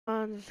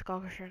This is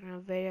called Constructing a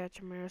Video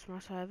to Mirrors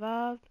Most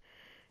Evolved.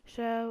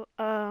 So,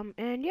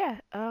 and yeah,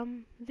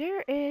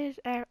 there's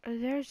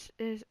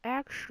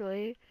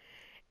actually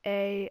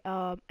an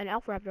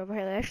alpha raptor over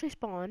here that actually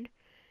spawned.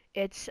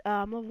 It's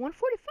level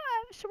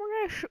 145, so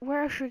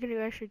we're actually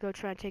gonna go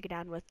try and take it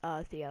down with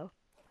Theo.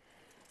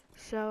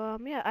 So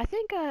yeah, I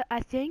think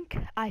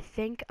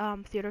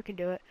Theodore can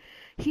do it.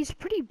 He's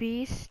pretty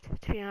beast,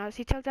 to be honest.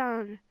 He took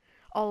down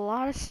a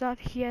lot of stuff.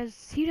 He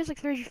does like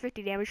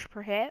 350 damage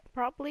per hit,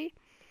 probably.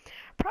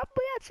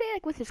 Probably I'd say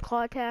like with his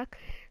claw attack.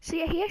 So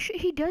yeah,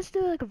 he does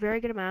do like a very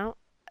good amount.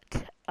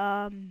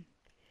 Um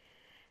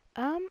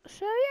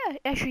so yeah,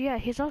 actually yeah,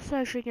 he's also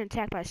actually getting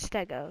attacked by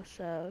Stego.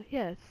 So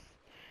yeah.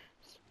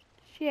 So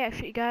yeah,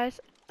 actually guys.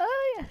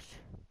 Oh yes.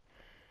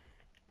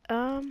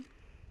 Um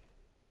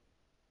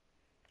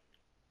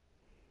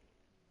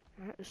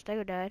Alright,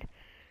 Stego died.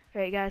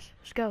 Alright guys,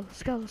 let's go.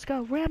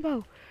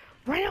 Rambo!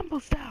 Rambo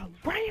style!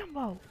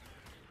 Rambo!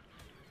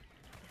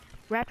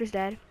 Raptor's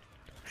dead.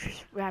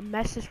 I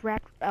messed this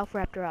Alpha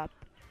Raptor up.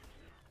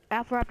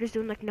 Alpha Raptor's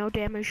doing like no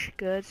damage.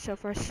 Good, so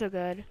far so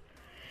good.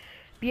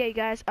 But yeah, you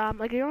guys,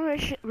 like the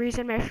only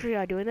reason I'm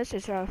actually doing this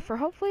is for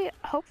hopefully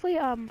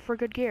for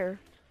good gear.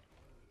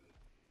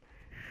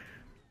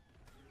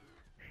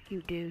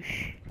 You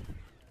douche.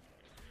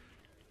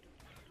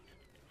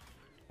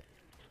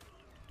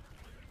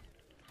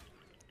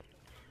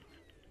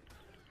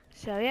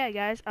 So yeah,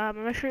 guys,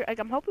 I'm actually like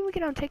I'm hoping we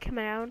can take him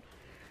down.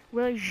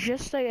 Really,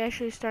 just like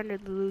actually starting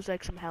to lose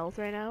like some health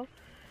right now.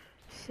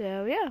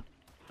 So yeah,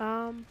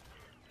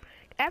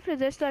 after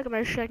this, like I'm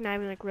actually like not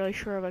even like really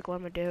sure of like what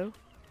I'm gonna do.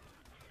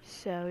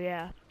 So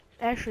yeah,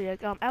 actually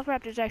like Alpha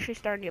Raptor's actually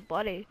starting to get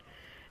bloody.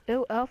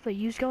 Oh, Alpha,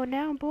 you's going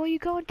down, boy. You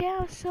going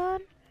down,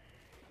 son.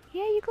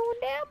 Yeah, you going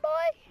down,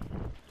 boy.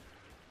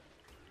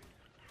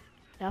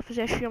 Alpha's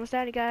actually almost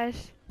down, you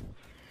guys.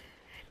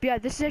 But yeah,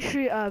 this is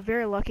actually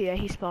very lucky that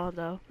he spawned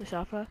though. This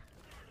Alpha.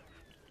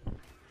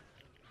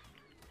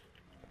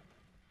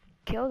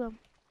 Killed him.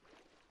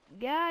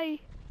 Guy.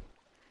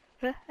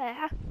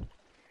 How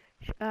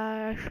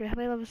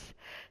many levels?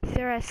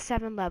 There are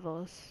 7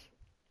 levels.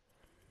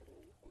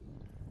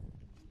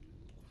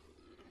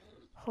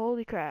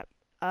 Holy crap.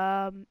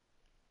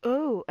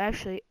 Oh,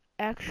 actually,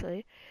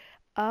 Alpha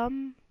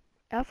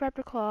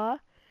Raptor Claw.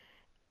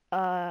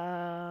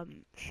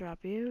 Shop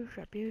you.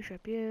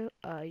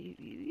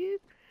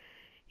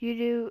 You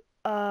do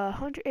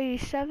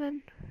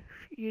 187.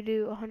 You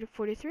do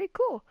 143.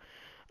 Cool.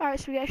 All right,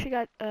 so we actually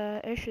got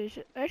actually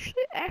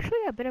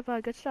a bit of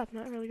good stuff.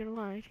 Not really gonna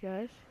lie,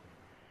 guys.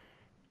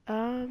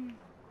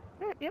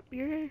 Yep,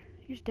 you're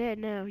dead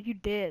now. You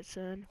dead,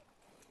 son.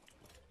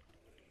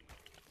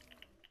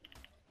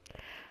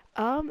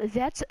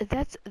 That's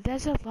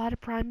a lot of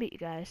prime meat, you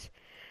guys.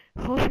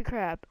 Holy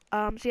crap.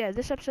 So yeah,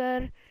 this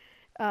episode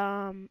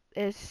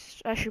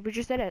is actually we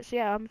just did it. So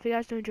yeah, if you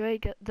guys do enjoy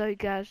it, though you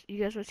guys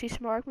want to see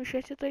some more, make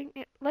sure to hit the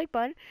like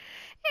button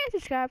and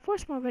subscribe for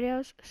some more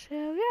videos. So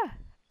yeah,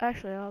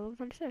 actually, level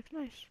 26,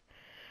 nice.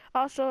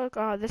 Also,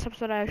 this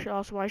episode I actually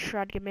also want to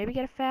try to maybe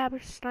get a fab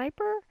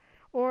sniper,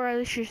 or at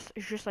least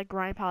just like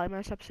grind polymer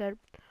this episode.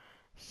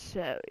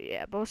 So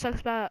yeah, but what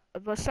sucks about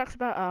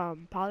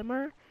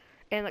polymer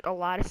and like a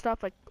lot of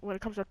stuff like when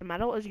it comes up to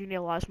metal is you need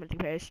a lot of smelting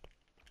paste.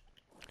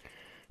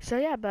 So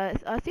yeah,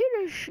 but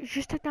Theodore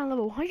just took down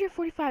level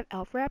 145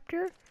 Alpha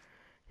Raptor.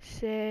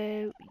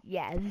 So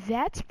yeah,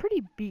 that's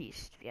pretty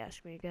beast if you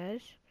ask me,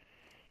 guys.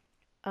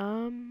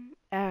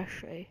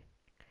 Actually,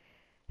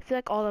 I feel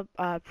like all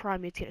the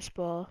prime meat's gonna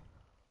spoil.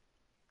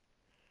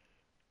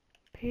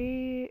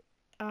 P-R-I.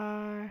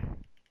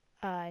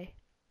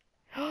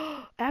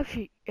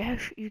 actually,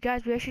 you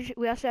guys,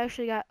 we also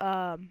actually got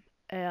a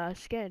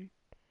skin.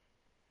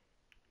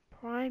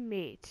 Prime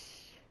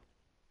meats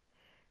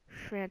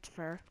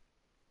transfer.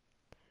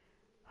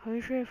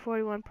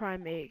 141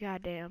 prime meat.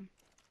 Goddamn.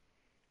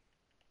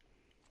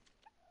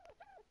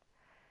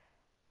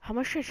 How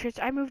much did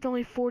I moved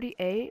only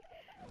 48.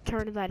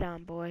 Turn that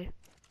on, boy.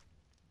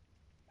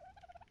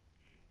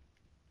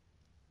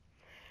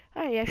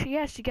 Alright, actually,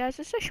 yes, you guys,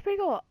 this is actually pretty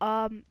cool.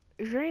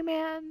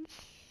 Journeyman's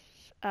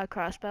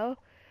crossbow,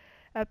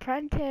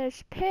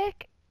 apprentice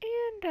pick,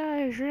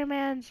 and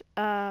Journeyman's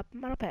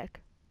metal pick.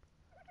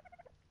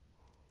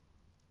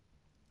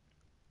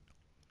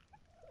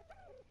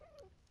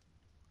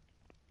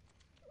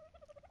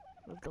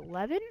 Moved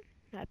 11,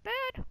 not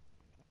bad.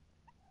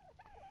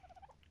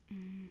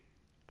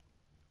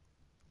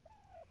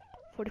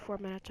 44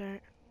 minutes,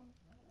 alright.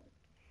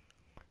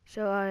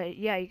 So,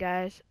 yeah, you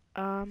guys,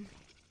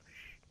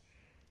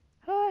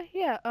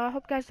 yeah, I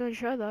hope you guys do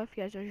enjoy though. If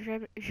you guys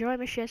enjoy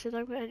my share,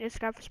 like and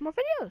subscribe for some more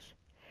videos.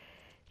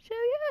 So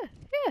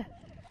yeah.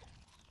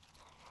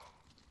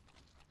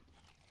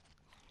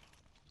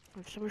 I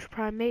have so much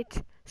prime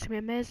mates. It's gonna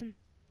be amazing.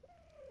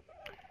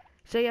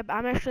 So yeah,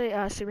 I'm actually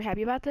super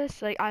happy about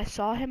this. Like I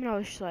saw him and I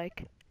was just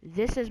like,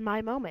 this is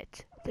my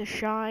moment to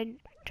shine,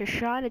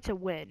 and to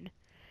win.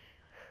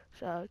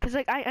 So, cause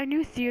like I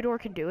knew Theodore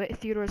can do it.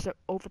 Theodore's an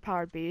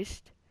overpowered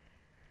beast.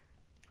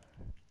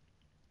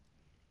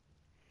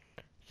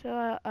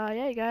 So,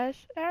 yeah, you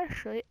guys,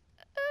 actually,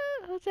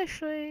 let's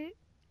actually,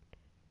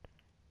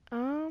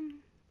 oh,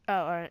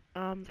 alright,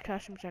 the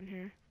costume's down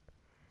here.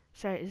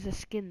 Sorry, is the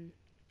skin.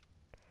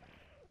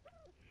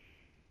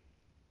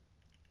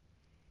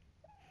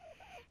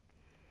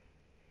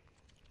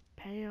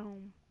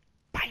 Bam.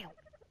 Bam.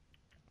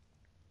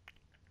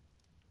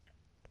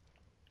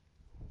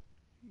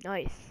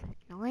 Nice.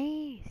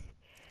 Nice.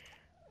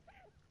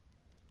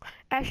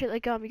 Actually,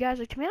 like, you guys,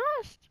 like, to be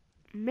honest,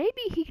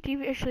 maybe he could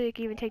even actually like,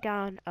 even take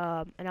down,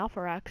 an Alpha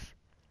Rex.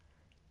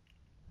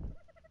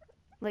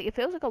 Like, if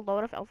it was like a low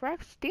enough Alpha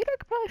Rex, Theodore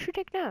could probably should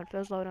take down if it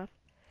was low enough.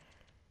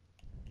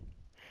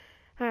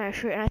 Alright,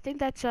 sure, and I think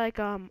that's like,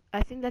 I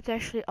think that's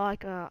actually all I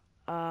can,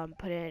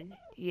 put in.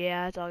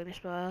 Yeah, that's all I'm gonna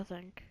spell, I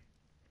think.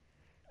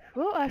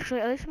 Well,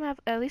 actually, at least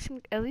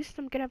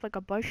I'm gonna have like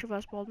a bunch of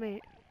us spelled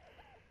meat.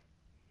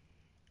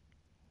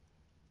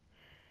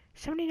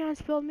 79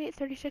 spelled meat,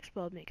 36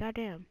 spelled meat,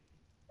 goddamn.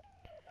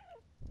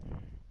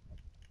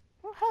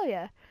 Well, hell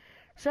yeah.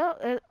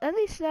 So, at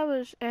least that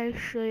was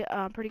actually,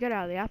 pretty good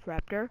out of the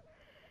raptor.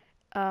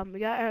 We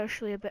got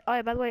actually a bit. Oh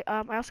yeah, by the way,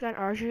 I also got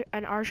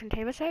an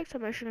Argentava tag, so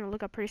I'm actually gonna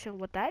look up pretty soon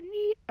what that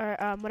need or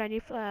what I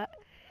need for that.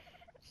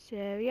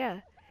 So yeah,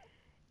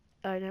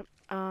 turn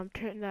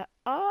that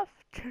off,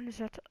 turn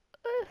this out to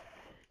off,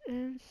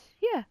 and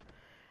yeah.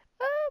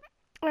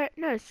 Alright,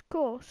 nice,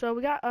 cool. So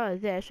we got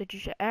this, which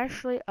is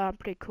actually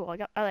pretty cool.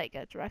 I like it.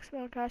 It's a Rex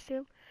Mountain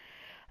costume.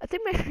 I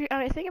think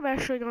I'm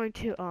actually going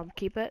to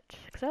keep it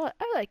because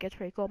I like it. It's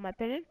pretty cool in my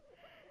opinion.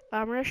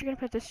 We're actually gonna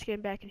put this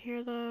skin back in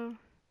here though.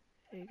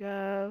 There you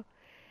go.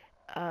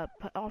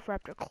 Put off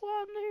raptor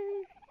claw in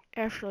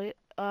there. Actually,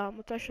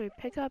 let's actually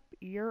pick up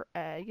your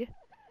egg. If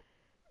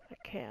I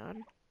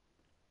can.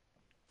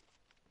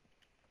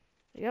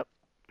 Yep.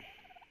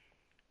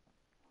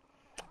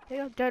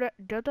 There you go.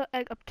 Dodo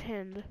egg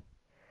obtained.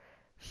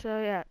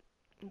 So yeah,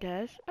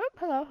 guys. Oh,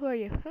 hello. Who are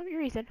you? Oh,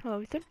 you're Ethan.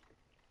 Hello, Ethan.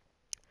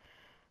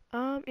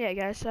 Yeah,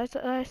 guys. So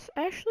let's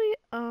actually,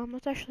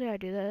 I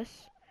do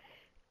this.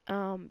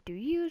 Do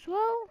you as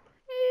well?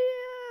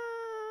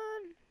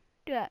 Yeah.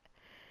 Do that.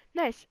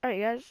 Nice.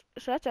 Alright, guys.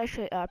 So that's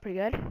actually, pretty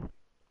good.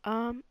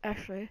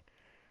 Actually,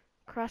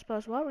 crossbow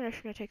as well. We're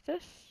actually gonna take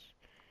this.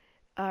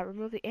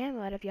 Remove the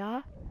amulet of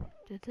Ya.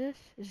 Did this.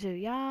 Zoo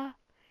Ya.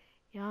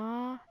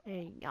 Ya.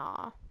 And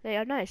Ya. They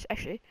are nice,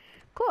 actually.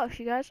 Cool,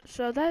 actually, guys.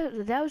 So that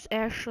was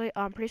actually,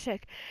 pretty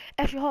sick.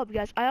 Actually, hold up,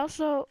 guys. I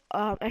also,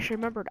 actually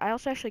remembered. I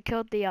also actually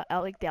killed the,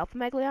 like, the Alpha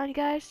Megalon, you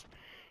guys.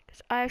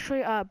 Because I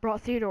actually,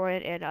 brought Theodore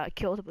in and,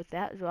 killed him with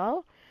that as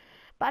well.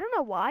 But I don't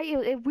know why.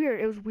 It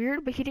was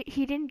weird, but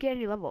he didn't get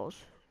any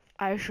levels.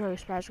 I actually,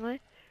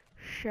 surprisingly.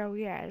 So,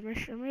 yeah.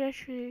 Let me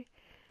actually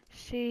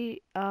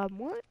see,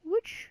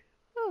 which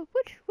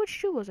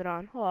shoe was it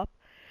on? Hold up.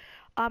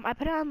 I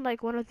put it on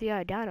like one of the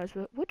dinos,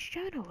 but which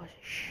dino was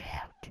it?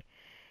 Shoot.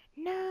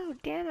 No,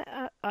 damn it.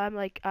 No, I'm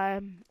an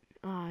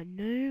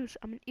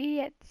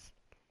idiot.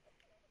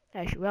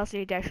 Actually, we also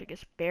need to actually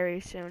get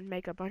berries soon,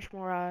 make a bunch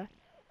more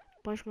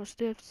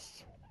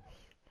stiffs.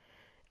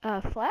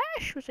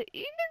 Flash? Was it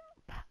even?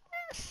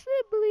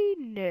 Possibly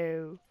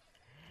no.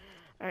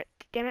 Alright,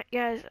 damn it,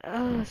 guys.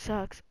 Oh,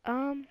 sucks.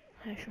 I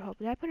sure hope.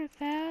 Did I put in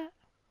fat?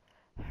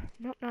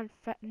 Nope, not in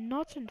fat.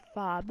 Not in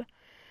fob.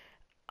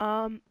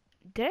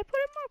 Did I put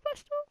in more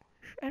pistol?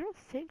 I don't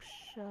think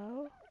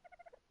so.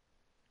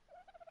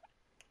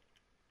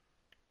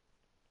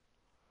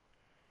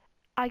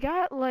 I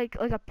got like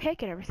a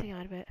pick and everything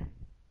out of it.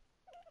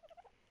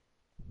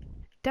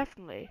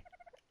 Definitely.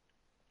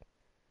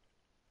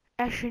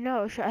 Actually,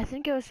 no. I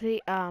think it was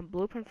the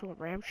blueprint from the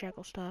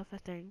ramshackle stuff. I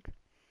think.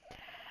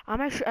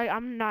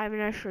 I'm not even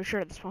actually sure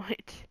at this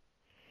point.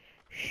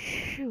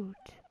 Shoot.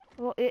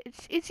 Well,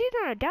 it's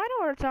either on a dino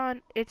or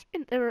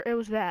it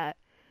was that.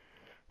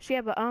 So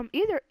yeah, but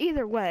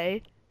either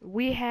way,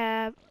 we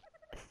have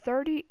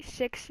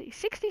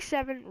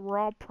 67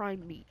 raw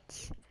prime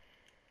meats.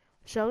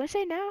 So let's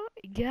say now,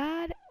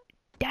 god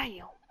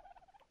damn.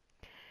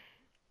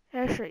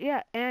 Actually,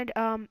 yeah, and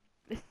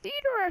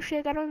Theodore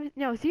actually,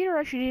 Theodore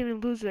actually didn't even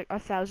lose like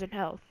 1,000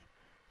 health.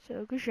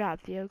 So good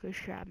job, Theo. Good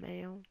job,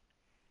 man.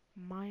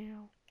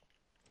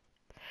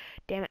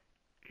 Damn it.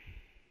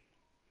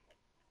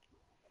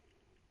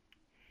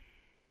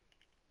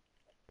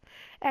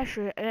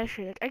 Actually,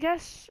 I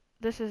guess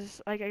this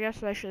is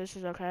this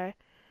is okay.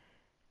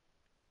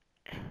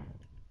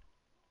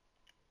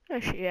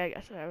 Actually, yeah, I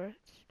guess whatever.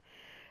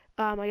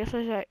 Yeah,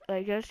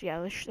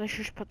 let's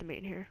just put the meat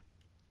in here.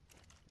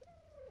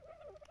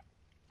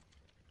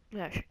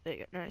 Yeah, there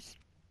you go, nice.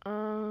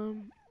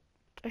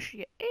 I should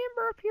get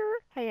Amber up here.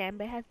 Hi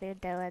Amber, how's you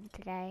doing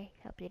today?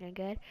 Hope you're doing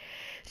good.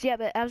 So yeah,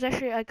 but I was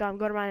actually like going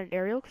around an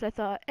aerial because I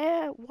thought,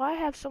 why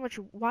have so much?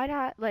 Why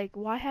not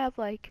why have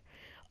like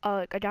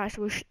a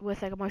dinosaur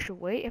with like a bunch of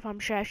weight if I'm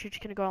actually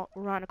just gonna go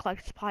around and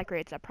collect supply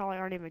crates that probably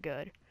aren't even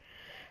good.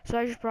 So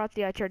I just brought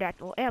the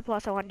pterodactyl, and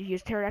plus I wanted to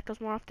use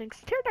pterodactyls more often.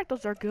 Cause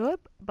pterodactyls are good,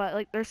 but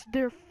like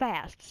they're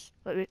fast.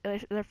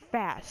 They're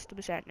fast. Let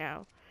me say it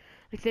now.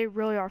 Like they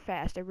really are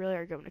fast. They really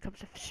are good when it comes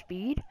to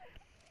speed.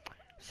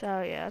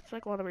 So yeah, that's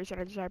like one of the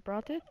reasons I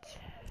brought it.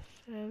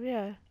 So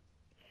yeah.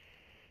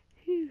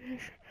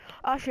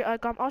 Actually,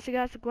 also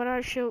guys, what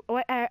I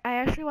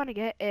actually want to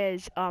get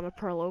is a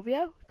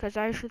Perlovio, because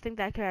I actually think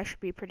that could actually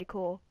be pretty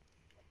cool.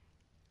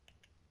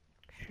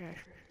 I'm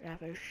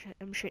gonna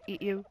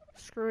eat you.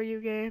 Screw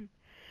you, game.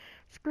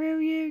 Screw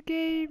you,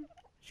 game.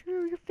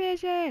 Screw your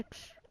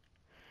physics.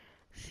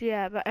 So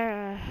yeah, but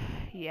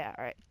yeah,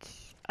 alright.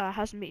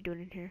 How's the meat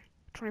doing in here?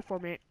 24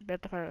 minutes.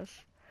 Bet the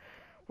photos.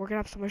 We're gonna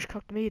have so much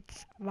cooked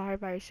meats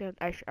very soon.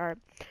 Actually, alright.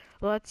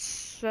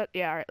 Let's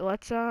yeah, alright.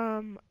 Let's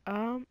yeah,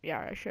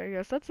 alright, sure,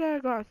 yes. Let's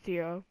go on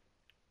Theo.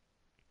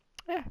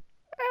 Yeah,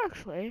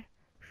 actually,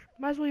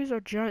 might as well use our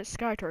giant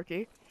sky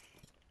turkey.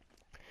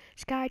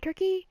 Sky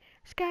turkey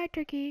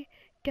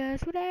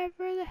does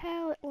whatever the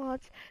hell it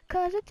wants,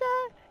 'cause it's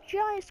a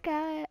giant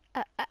sky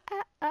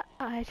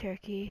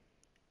turkey.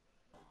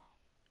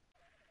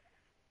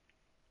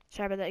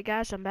 Sorry about that,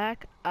 guys. I'm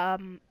back.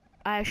 I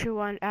actually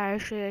like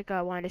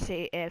wanted to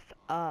see if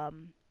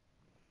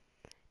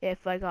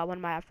like one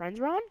of my friends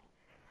were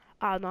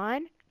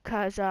online,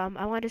 'cause I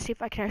wanted to see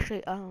if I can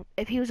actually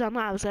if he was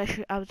online. I was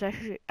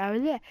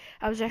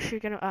actually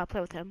gonna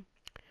play with him.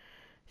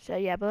 So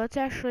yeah, but let's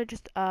actually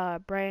just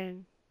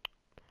bring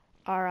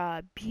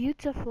our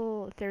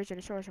beautiful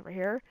Therizinosaurus over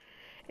here.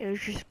 It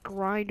was just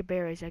grind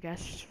berries, I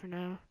guess, for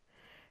now.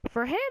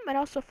 For him, and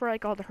also for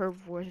like all the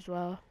herbivores as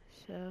well.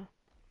 So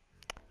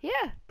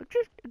yeah, but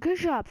just good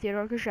job,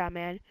 Theodore. Good job,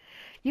 man.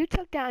 You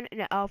took down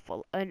an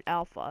alpha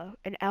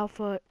raptor.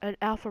 I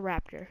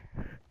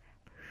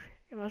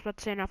was about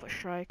to say an alpha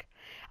strike.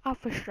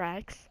 Alpha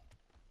strikes.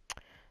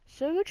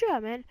 So good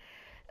job, man.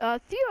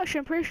 Theo, actually,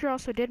 I'm pretty sure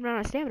also did run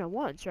out of stamina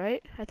once,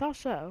 right? I thought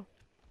so.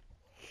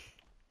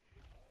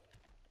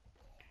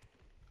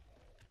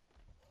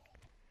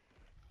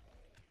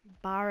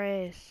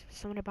 Baris.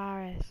 So many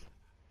Baris.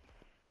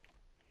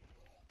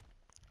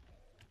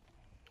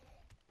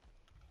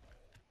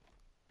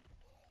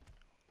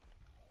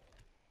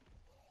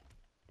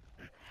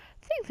 I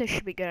think this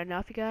should be good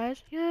enough, you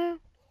guys. Yeah.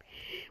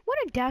 When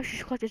in doubt,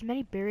 just collect as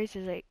many berries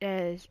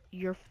as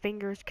your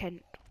fingers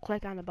can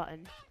click on the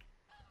button.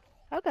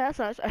 Okay, that's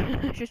nice.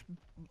 Just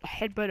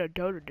headbutt a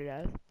dodo to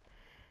death.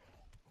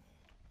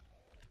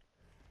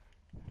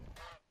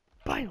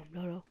 Bam,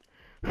 dodo.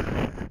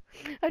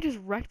 I just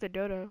wrecked the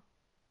dodo.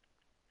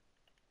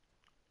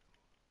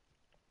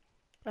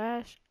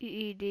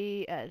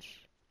 SEEDS.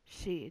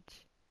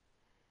 Seeds.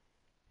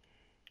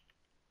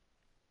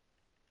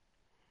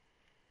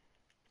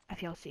 I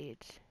feel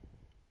seeds.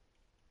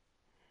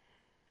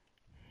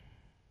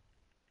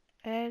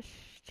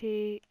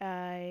 STIM.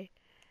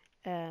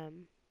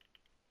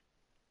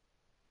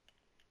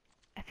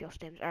 I feel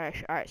stems.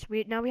 Alright, so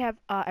now we have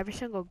every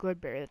single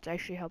good berry that's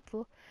actually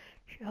helpful.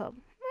 Should help.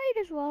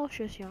 Might as well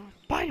just, you know,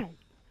 BAM!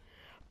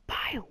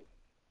 BAM!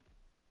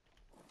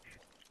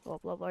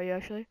 What level are you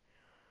actually?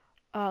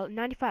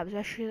 95.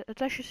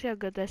 Let's actually see how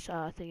good this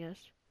thing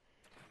is.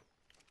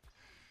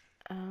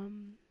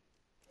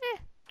 Eh,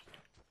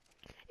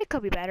 it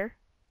could be better.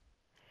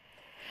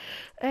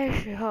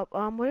 Actually, help.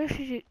 What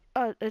should you?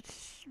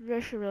 It's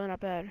actually really not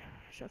bad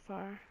so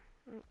far.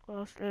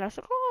 Well, let's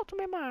go to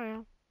me,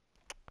 Mario.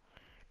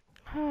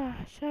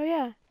 So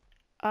yeah.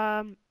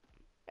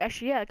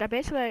 Actually, yeah. Like I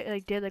basically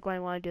like did like what I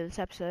wanted to do this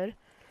episode.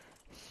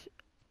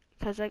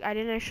 Cause like I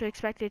didn't actually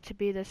expect it to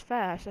be this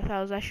fast. I thought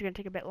it was actually gonna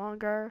take a bit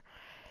longer.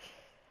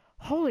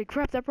 Holy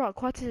crap! That brought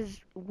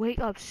Quetz's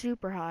weight up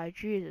super high.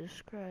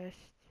 Jesus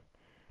Christ.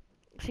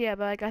 So yeah,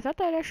 but like I thought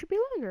that'd actually be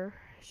longer.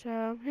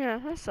 So yeah,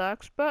 that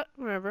sucks. But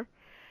whatever,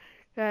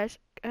 guys.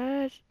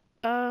 Yeah.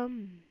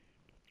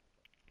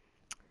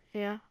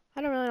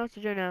 I don't really know what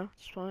to do now at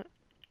this point.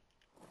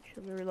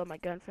 Let me reload my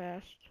gun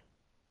fast.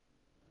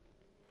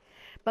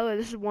 By the way,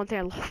 this is one thing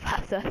I love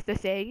about the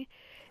thing.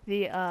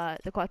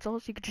 The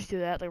Quetzals, you could just do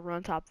that, like run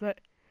on top of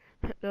it.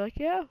 They're like,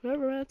 yeah,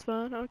 whatever, that's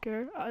fine, I don't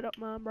care. I don't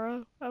mind,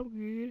 bro. I'm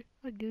good.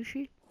 I'm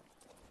douchey.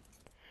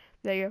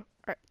 There you go.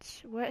 Alright,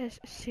 so what is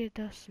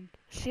Theodorson?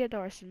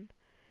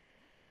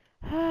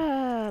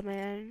 Ah,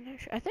 man.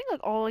 I think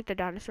like all like the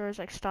dinosaurs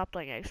like stopped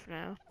laying eggs for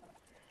now.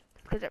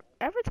 Because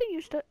everything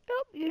used to,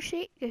 oh, you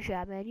see, good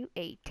job, man. You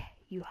ate.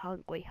 You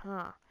hungry,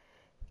 huh?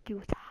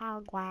 You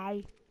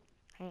hungry.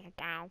 Hang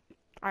down.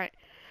 Alright,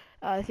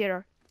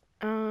 Theodore.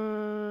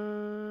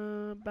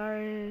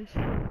 Bars.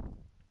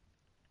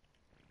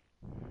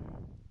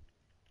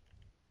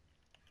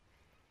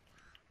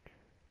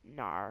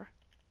 Nar.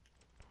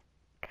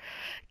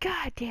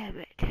 God damn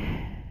it.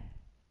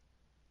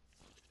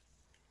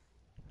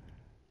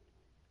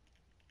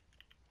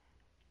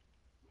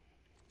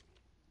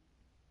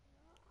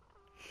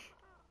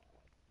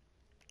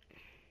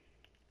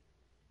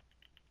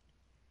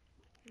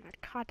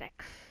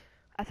 Narcotics.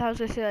 I thought I was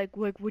gonna say like,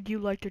 would you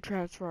like to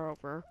transfer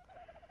over?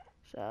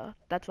 So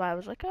that's why I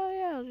was like, oh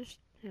yeah, I'll just,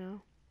 you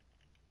know.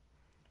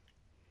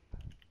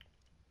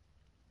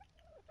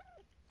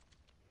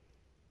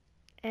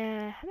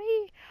 How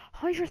many?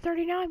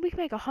 139. We can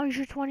make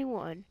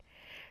 121.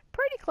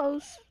 Pretty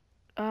close.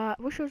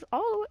 Which was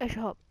all the way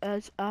up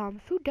as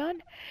food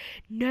done.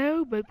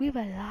 No, but we have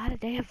a lot of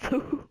damn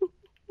food.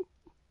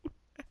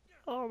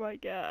 Oh my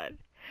god.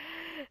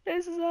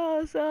 This is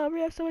awesome. We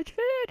have so much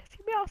food. It's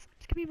gonna be awesome.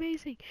 It's gonna be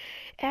amazing.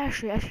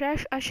 Actually,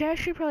 I should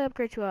actually probably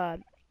upgrade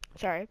to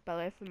sorry, by the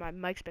way, if my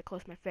mic's a bit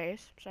close to my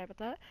face. Sorry about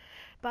that.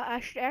 But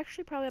I should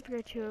actually probably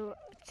upgrade to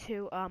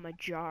a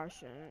jar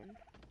soon.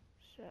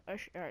 So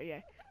alright, yeah.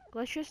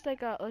 Let's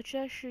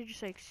actually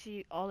just like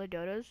see all the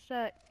dodos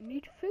that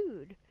need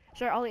food.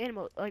 Sorry, all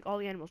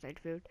the animals need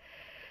food.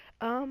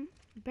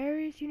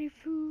 Berries, you need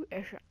food.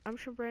 Actually, I'm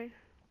sure bring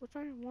what's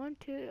on 1,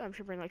 2. I'm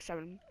sure bring like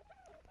 7.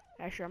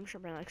 Actually, I'm sure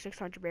bring like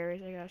 600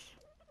 berries, I guess.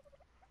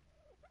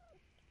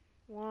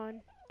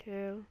 1,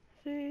 2,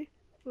 3,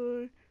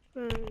 4,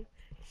 5,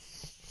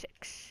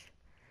 6.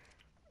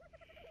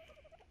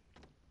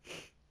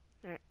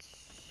 Alright.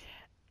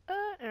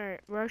 Alright.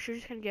 We're actually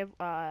just gonna give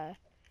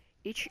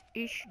each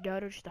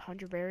dodo just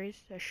 100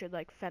 berries. That should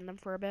like fend them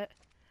for a bit.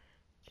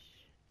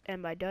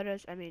 And by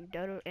dodos, I mean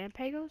dodo and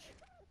pagos.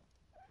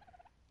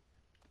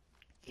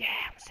 Yeah,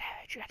 I'm a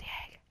savage. You got the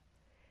egg.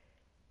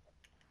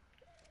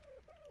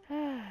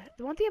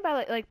 The one thing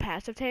about like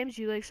passive tames,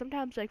 you like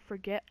sometimes like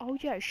forget. Oh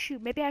yeah,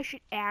 shoot. Maybe I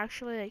should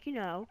actually like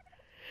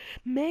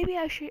maybe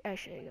I should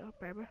actually go,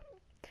 Barbara.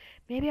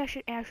 Maybe I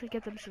should actually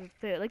give them some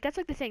food. Like that's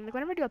like the thing. Like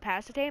whenever I do a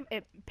passive tame,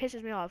 it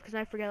pisses me off because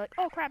I forget like,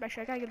 oh crap,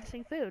 actually I gotta give this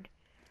thing food.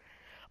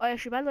 Oh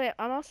actually, by the way,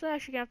 I'm also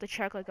actually gonna have to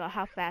check like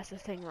how fast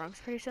this thing runs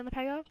pretty soon the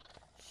Pego.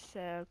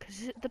 So,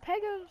 cause the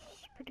Pego's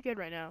pretty good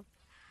right now.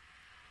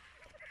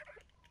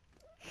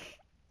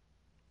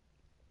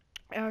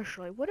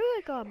 Actually, what do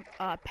like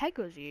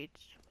Pegos eat?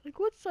 Like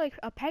what's like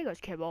a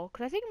Pego's kibble?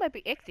 Cause I think it might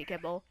be Ixty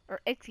kibble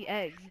or Ixty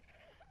eggs.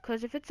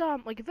 Cause if it's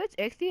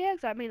Ixty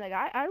eggs, I mean like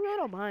I really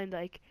don't mind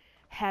like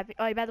having.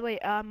 Oh, by the way,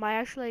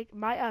 my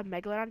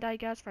Megalodon died,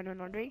 guys, for anyone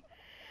wondering.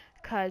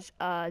 Cause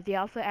the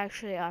alpha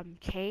actually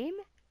came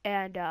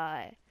and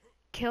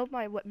killed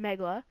my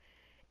Megala.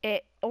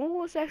 It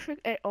almost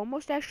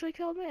actually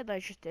killed me, and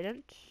I just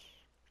didn't.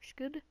 Which is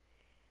good.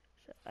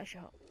 So I should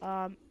help.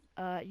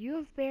 You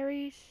have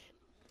berries.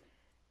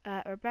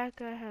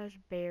 Rebecca has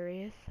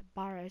berries.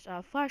 Barres.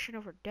 Flashing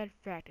over dead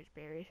fact is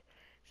berries.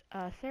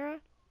 Sarah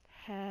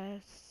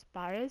has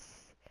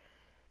berries.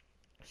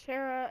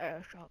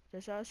 Sarah,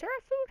 does Sarah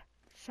have food?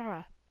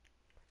 Sarah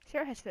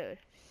has food.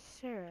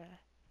 Sarah.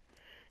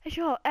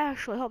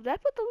 Actually help. Did I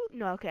put the loot?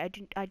 No, okay,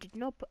 I did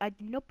not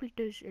put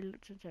those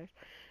loot sensors.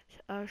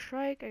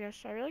 Shrike, I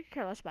guess I really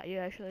care less about you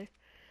actually.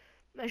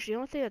 Actually, the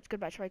only thing that's good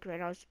about Shrike right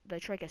now is the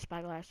Shrike has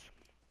spyglass.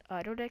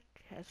 Dodek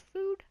has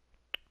food.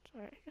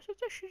 Sorry, I guess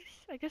it's actually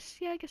I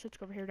guess let's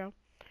go over here now.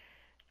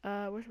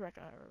 Where's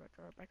Rebecca?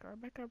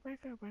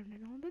 Rebecca,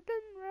 running on the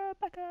dun,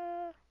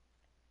 Rebecca.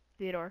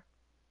 Theodore.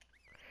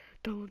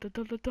 Dun dun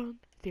dun dun dun.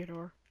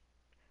 Theodore.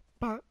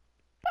 But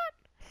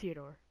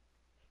Theodore.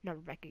 Not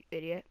Rebecca, you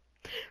idiot.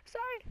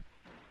 Sorry.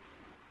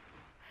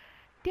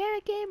 Damn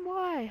it, game,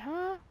 why,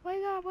 huh? Why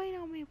you gotta wait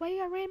on me? Why you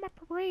gotta rain my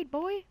parade,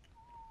 boy?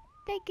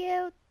 Thank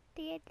you,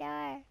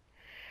 Theodore.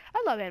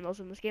 I love animals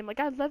in this game.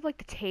 Like, I love, like,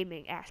 the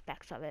taming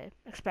aspects of it,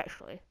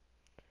 especially.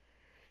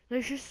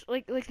 There's just,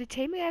 like the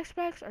taming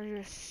aspects are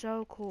just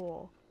so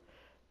cool.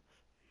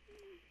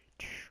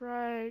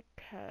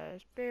 Shrike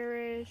has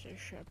berries,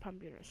 and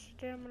pumpkin has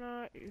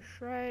stamina.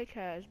 Shrike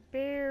has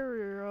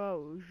berries.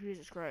 Oh,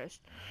 Jesus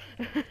Christ.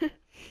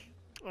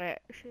 Wait,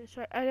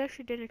 so I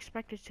actually didn't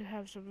expect it to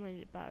have some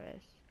limited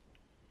berries.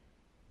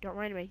 Don't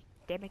run me,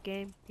 damn it,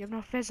 game. You have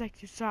no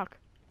physics, you suck.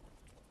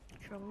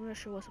 Sure, I'm gonna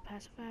show us a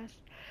passive fast.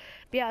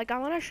 But yeah, like I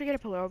wanna actually get a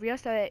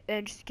Pelovia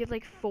and just get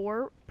like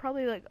 4,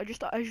 probably like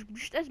just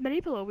as many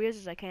Pelovias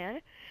as I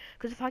can.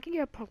 Cause if I can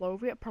get a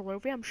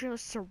Pelovia, I'm sure gonna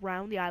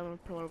surround the island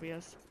with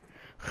Pelovias.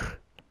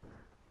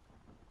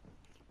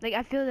 Like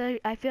I feel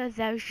like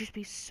that would just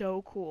be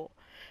so cool.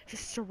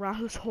 Just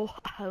surround this whole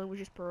island with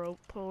just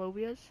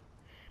Pelovias.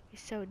 Be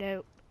so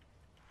dope.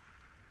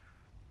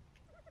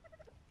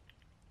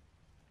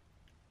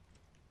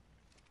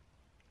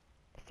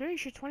 Three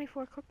should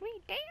 24 cook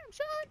meat. Damn,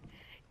 son.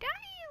 Damn,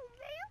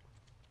 man.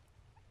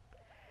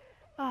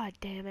 Ah, oh,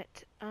 damn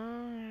it.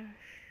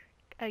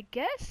 I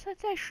guess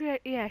that's actually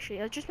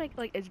let's just make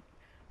like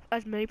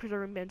as many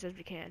preserving bins as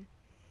we can.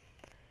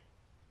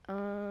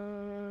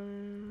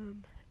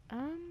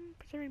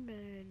 Preserving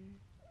bin.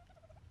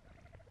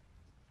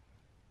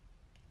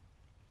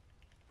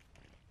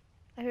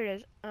 Oh, here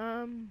it is.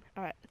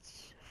 Alright,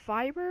 it's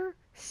fiber,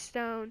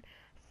 stone,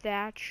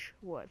 thatch,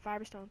 wood.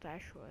 Fiber, stone,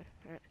 thatch, wood.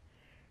 Alright.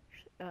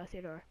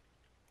 Theodore.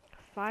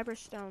 Fiber,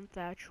 stone,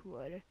 thatch,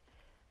 wood.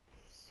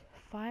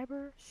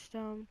 Fiber,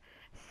 stone,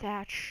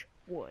 thatch,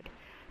 wood.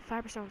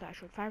 Fiber, stone,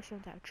 thatch, wood. Fiber, stone,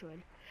 thatch,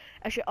 wood.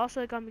 Actually,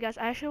 also, like, guys,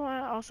 I actually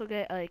want to also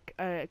get, like,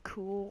 a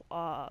cool,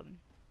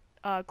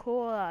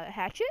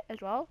 hatchet as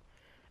well.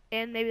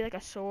 And maybe, like, a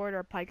sword or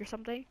a pike or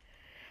something.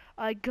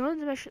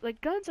 Guns,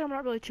 guns I'm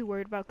not really too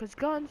worried about, because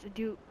guns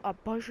do a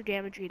bunch of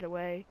damage either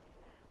way.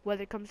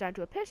 Whether it comes down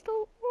to a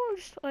pistol, or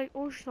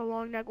just a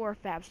long neck, or a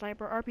fab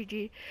sniper,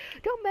 RPG.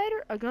 Don't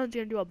matter, a gun's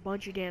gonna do a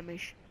bunch of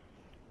damage.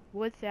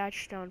 Wood,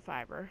 thatch, stone,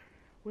 fiber.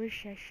 Where's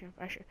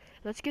that?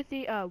 Let's get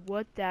the,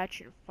 wood,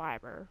 thatch, and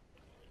fiber.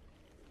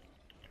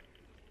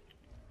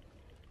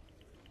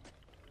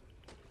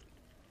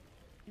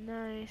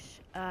 Nice.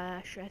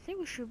 Actually, I think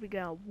we should be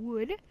going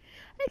wood.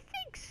 I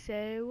think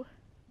so.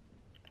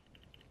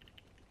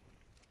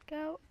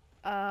 Go.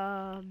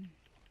 Fiber.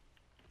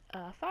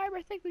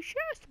 I think we should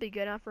just be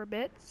good on for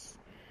bits.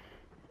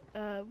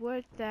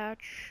 Wood,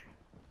 thatch,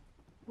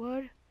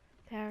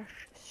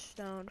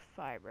 stone,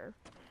 fiber.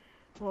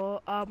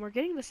 Well, we're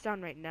getting the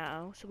stone right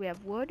now, so we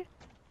have wood,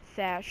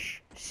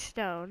 thatch,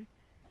 stone,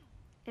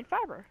 and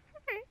fiber.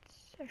 Alright.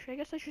 Actually, I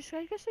guess I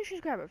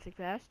should grab everything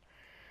fast.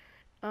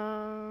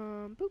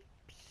 Boops,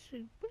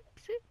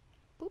 boops,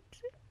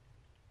 boops.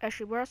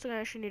 Actually, we're also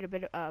gonna actually need a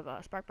bit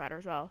of spark matter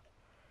as well.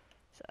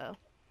 So,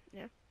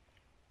 yeah.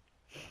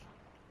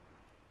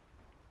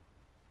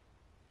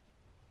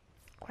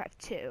 Craft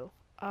 2.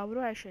 What do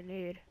I actually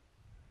need?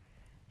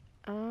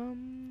 I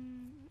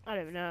don't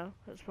even know.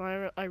 That's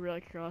why I really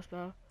care less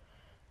about.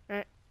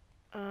 Alright.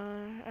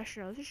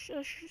 Actually, no.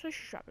 I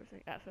should drop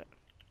everything. F it.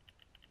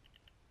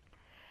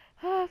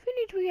 If we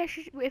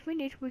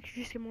need to, we could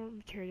just get more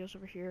materials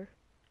over here.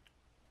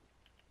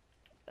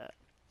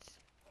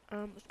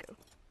 Let's go.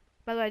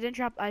 By the way,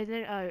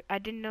 I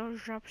didn't know to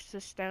drop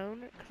the stone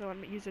because I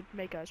want to use it to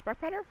make a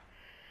spark powder.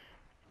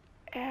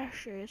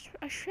 Actually,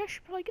 I should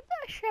probably get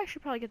that. I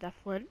should probably get that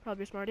flint.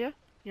 Probably a smart idea.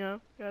 You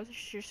know, guys, I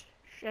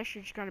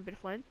should just kind of bit of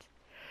flint.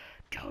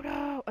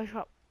 Dodo! I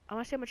want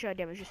to see how much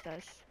damage this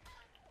does.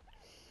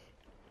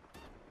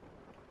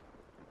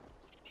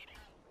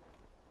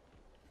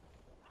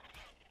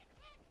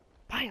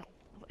 Bam!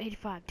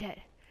 85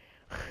 dead.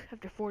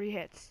 After 40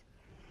 hits.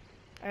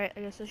 Alright,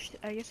 I guess let's see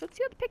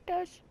what the pick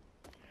does.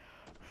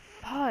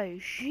 5.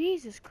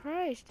 Jesus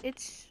Christ.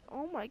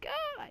 Oh my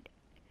god.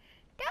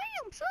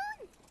 Damn,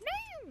 son.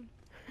 Damn.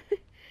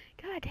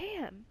 God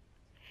damn.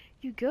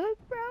 You good,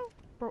 bro?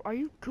 Bro, are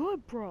you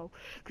good, bro?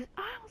 Because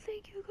I don't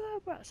think you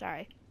good, bro.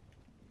 Sorry.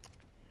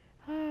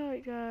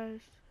 Alright,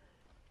 guys.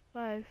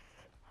 Life.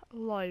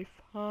 Yeah,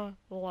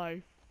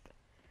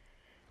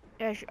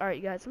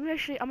 alright, guys. I'm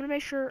gonna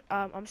make sure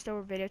I'm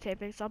still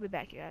videotaping, so I'll be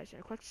back, you guys, in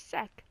a quick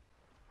sec.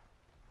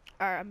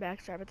 Alright, I'm back.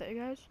 Sorry about that, you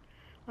guys.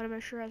 I want to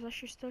make sure I was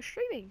actually still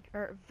streaming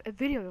or a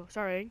video.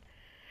 Sorry.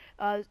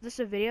 This is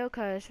a video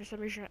because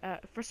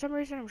for some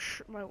reason,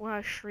 when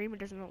I stream, it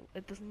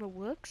doesn't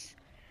works.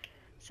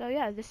 So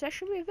yeah, this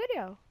actually be a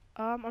video.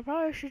 I'm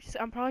probably just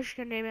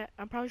gonna name it.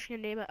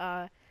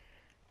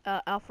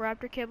 Alpha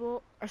Raptor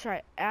Kibble, or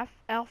sorry,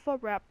 Alpha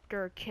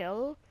Raptor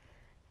Kill,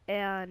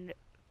 and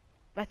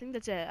I think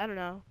that's it. I don't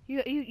know.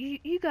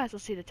 You guys will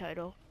see the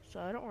title,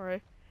 so don't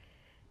worry.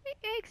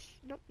 X,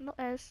 no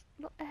S,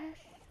 no S.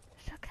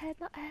 It's okay,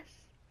 no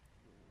S.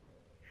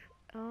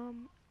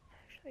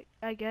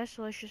 I guess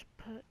let's just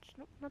put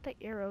not the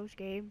arrows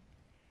game.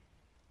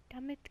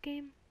 Damn it,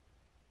 game.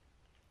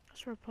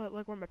 That's where I put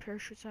like where my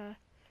parachutes are.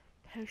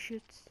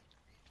 Parachutes.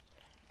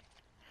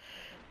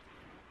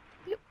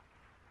 Yep.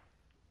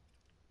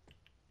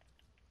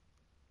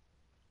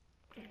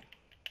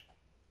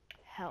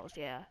 Hells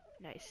yeah,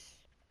 nice.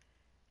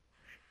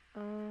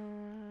 Put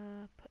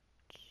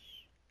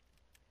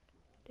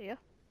there you go.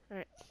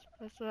 Alright,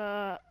 let's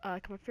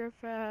come up here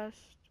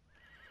fast.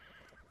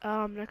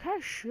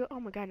 Narcotics shoot. Oh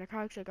my god,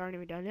 narcotics like aren't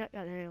even done yet.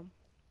 Goddamn.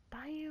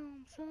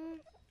 Bam, son.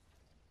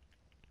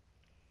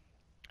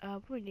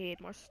 We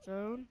need more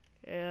stone.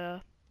 Yeah.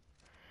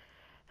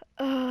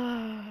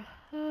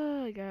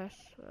 I guess.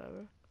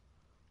 Whatever.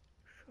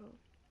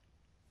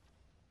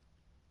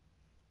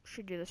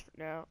 Should do this for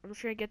now. I'm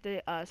just gonna get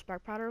the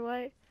spark powder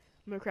away.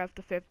 I'm gonna craft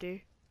the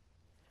 50.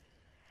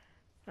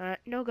 Alright,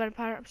 no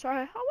gunpowder. I'm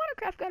sorry. I want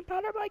to craft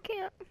gunpowder, but I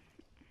can't.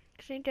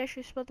 Cause I need to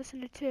actually split this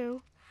into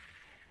 2.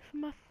 For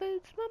my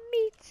foods, my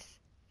meats.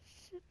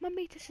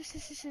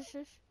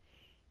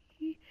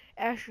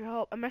 Actually,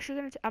 help. I'm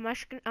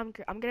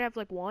gonna have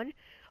like one.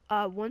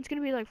 One's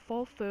gonna be like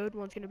full food.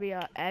 One's gonna be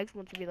eggs.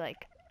 One's gonna be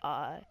like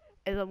and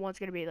then one's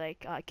gonna be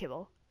like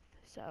kibble.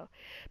 So,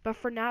 but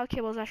for now,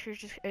 kibble is actually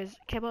just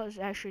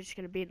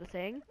gonna be the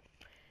thing,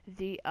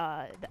 the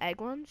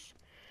egg ones,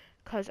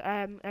 cause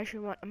I'm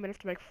gonna have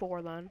to make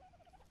 4 then,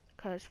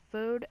 cause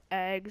food,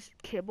 eggs,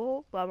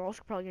 kibble. But I'm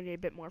also probably gonna need a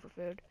bit more for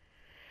food.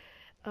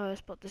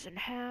 Split this in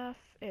half.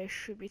 It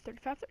should be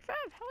 35.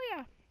 Hell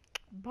yeah,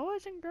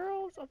 boys and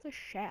girls of the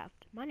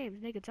shaft. My name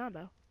is Nigga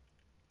Zombo.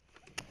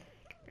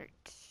 Right.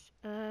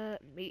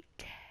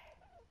 Meat.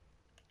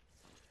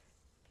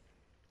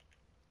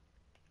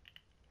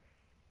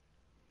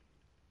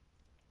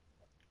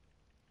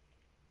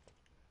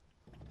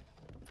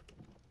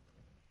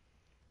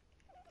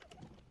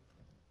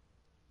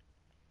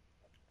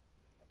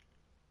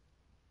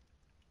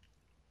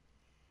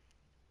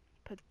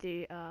 Put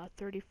the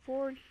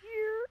 34 in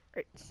here.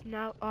 Right, so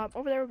now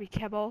over there will be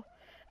kibble,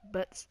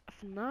 but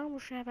for now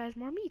we're gonna have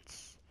more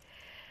meats.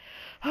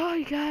 Oh,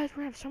 you guys, we're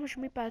gonna have so much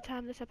meat by the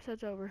time this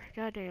episode's over.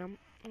 Goddamn,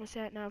 I'm gonna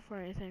say it now for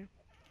anything.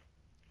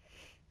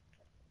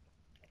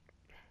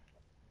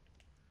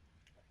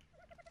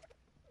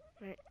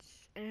 Right,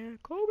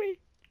 and Kobe.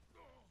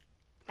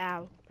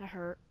 Ow, that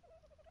hurt.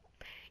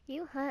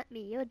 You hurt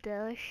me, you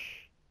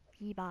douche,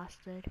 you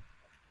bastard.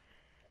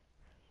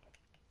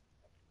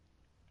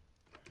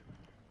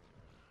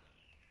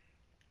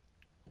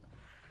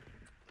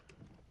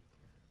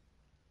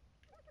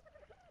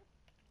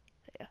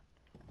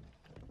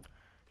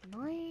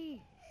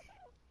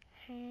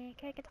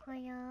 Can I get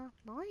higher?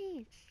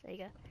 Nice. There you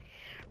go.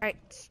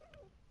 Alright.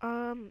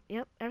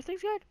 Yep,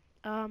 everything's good.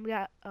 We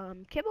got,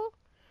 kibble.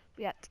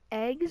 We got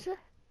eggs.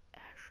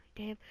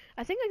 Damn.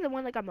 I think like the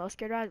one like I'm most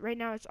scared of right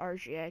now is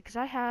RGA, because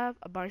I have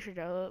a bunch of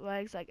dodo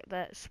eggs like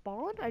that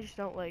spawn. I just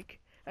don't like.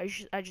 I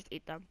just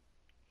eat them.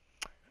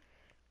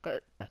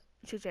 Good.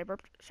 Excuse me, I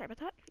burped. Sorry about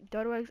that.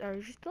 Dodo eggs are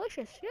just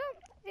delicious. Yeah.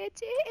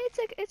 It's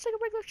like a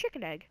regular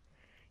chicken egg.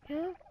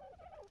 Yeah.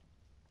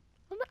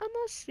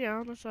 Unless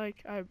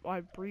like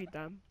I breed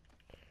them.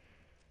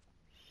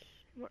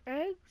 More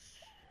eggs?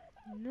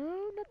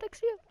 No, not thanks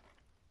to you.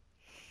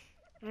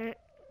 Alright.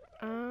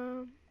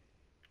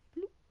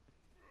 Bloop.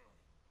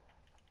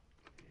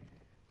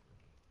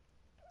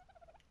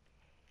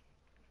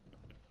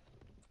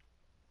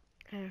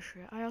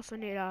 Actually, I also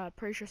need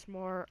precious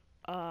more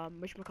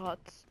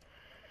whatchamacallits.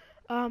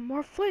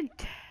 More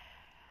flint.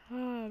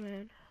 Oh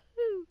man.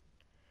 Woo.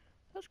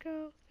 Let's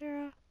go,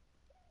 Sarah.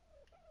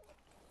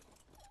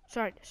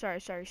 Sorry,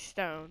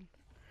 stone.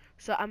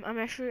 So I'm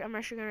actually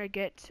gonna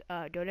get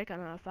Dodic on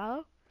a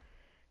follow.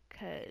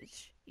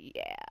 Cause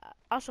yeah.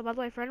 Also, by the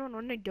way, for anyone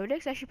wondering,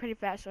 Dodic's actually a pretty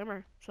fast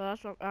swimmer. So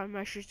that's what I'm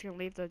actually just gonna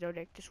leave the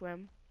Dodic to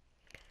swim.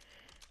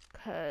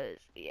 Cause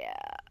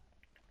yeah.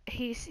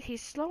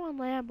 He's slow on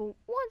land, but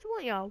once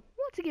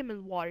you get him in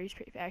the water, he's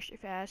pretty actually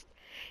fast.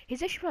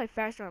 He's actually probably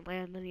faster on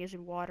land than he is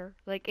in water.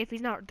 Like if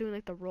he's not doing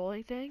like the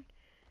rolling thing,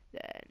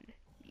 then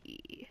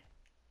yeah.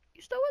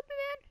 You still with me,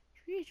 man?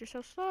 Jeez, you're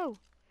so slow.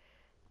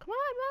 Come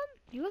on, man.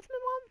 You with me,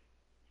 man?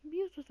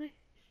 You with me?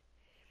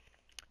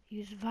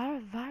 He's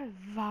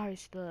very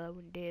slow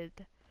indeed.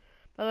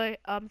 By the way,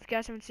 if you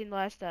guys haven't seen the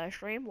last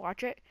stream,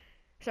 watch it.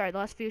 Sorry, the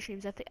last few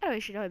streams. I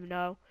actually don't even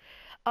know.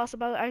 Also,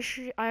 by the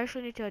way, I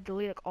actually need to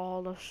delete like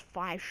all those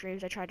 5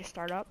 streams I tried to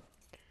start up.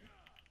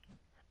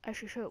 I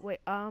should wait.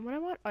 What I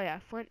want? Oh yeah,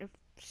 flint and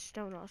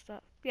stone and all that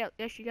stuff. Yeah,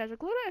 actually, guys,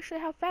 look at actually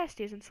how fast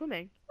he is in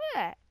swimming. Look at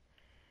that.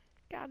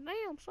 God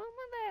damn, son,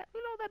 look at that.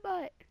 Look at that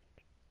butt.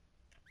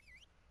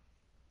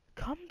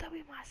 Come to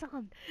me, my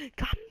son.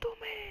 Come to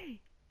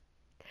me.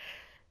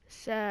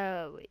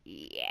 So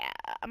yeah,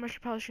 I'm actually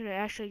probably should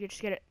actually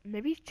just get it.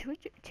 Maybe 2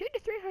 to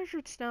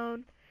 300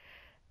 stone.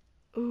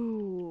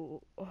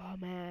 Ooh, oh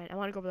man, I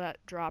want to go for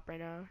that drop right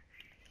now.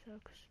 So,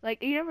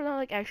 like, you never know,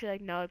 like, actually,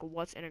 like, know, like,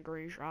 what's in a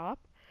green drop.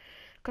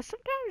 Because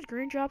sometimes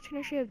green drops can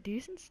actually have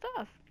decent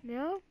stuff, you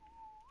know?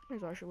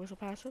 There's actually whistle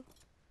passive.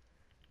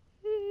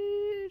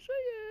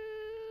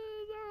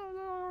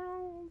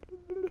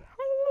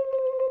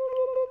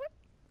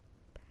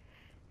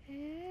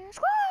 And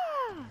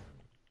squaw!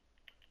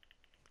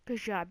 Good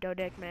job,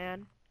 Dodic,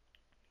 man.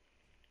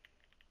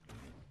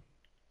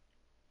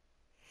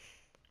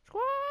 Squaw!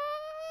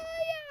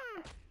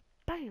 Yeah!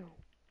 Bam!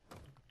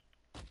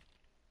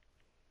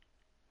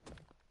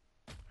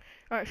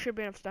 Alright, should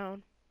be enough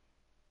stone.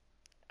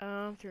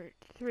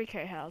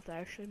 3k health,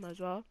 actually, might as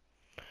well.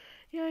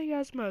 Yeah, you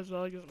guys might as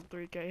well get some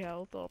 3k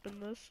health up in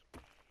this.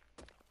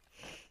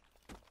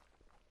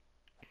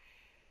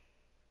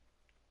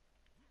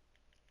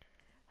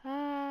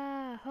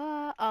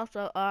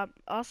 Also, I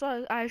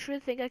actually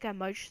think like I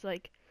might just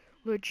like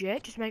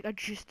legit just make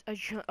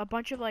a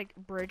bunch of like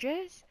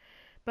bridges,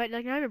 but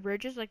like not even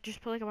bridges, like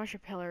just put like a bunch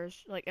of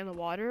pillars like in the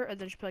water, and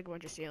then just put like a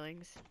bunch of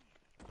ceilings,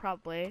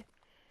 probably.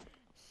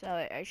 So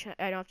I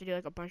don't have to do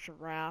like a bunch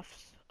of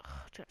rafts. Ugh,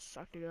 it's gonna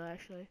suck to do that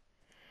actually.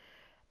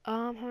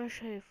 How much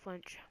should I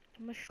flinch?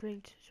 How much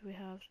flint do we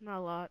have? Not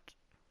a lot.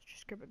 Let's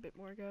just grab a bit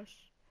more, I guess.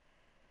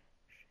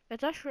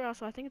 It's actually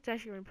also, I think it's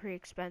actually pretty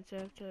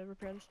expensive to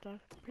repair this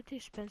stuff. Pretty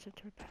expensive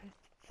to repair.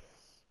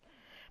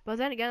 But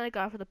then again, like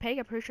for the peg,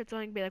 I'm pretty sure it's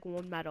only gonna be like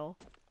 1 metal,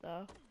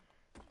 though.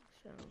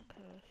 So,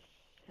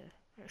 yeah,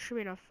 it should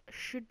be enough.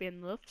 Should be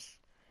enough.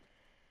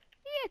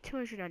 Yeah,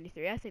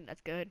 293. I think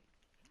that's good.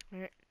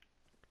 Alright.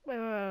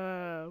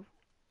 Whoa.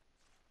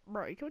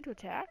 Bro, you going to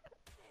attack?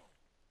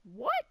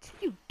 What?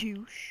 You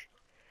douche.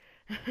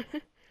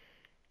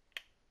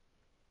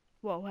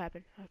 Whoa, what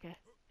happened? Okay.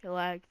 It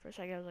lagged for a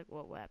second. I was like,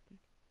 whoa, what happened?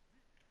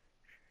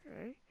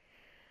 Alright.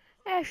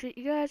 Actually,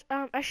 you guys,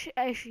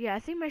 yeah, I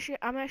think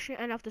I'm actually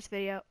end off this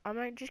video. I'm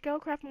gonna just go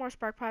craft more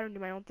spark powder and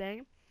do my own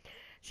thing.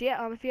 So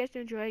yeah, if you guys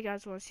do enjoy, you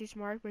guys want to see some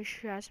more, make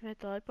sure you guys hit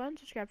the like button,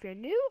 subscribe if you're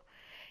new,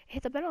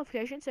 hit the bell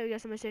notification so you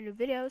guys don't miss any new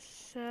videos.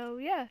 So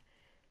yeah,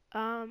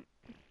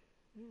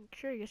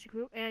 sure, you guys are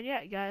cool. And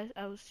yeah, guys,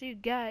 I'll see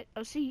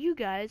you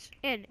guys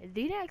in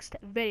the next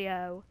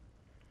video.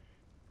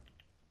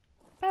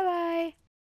 Bye bye.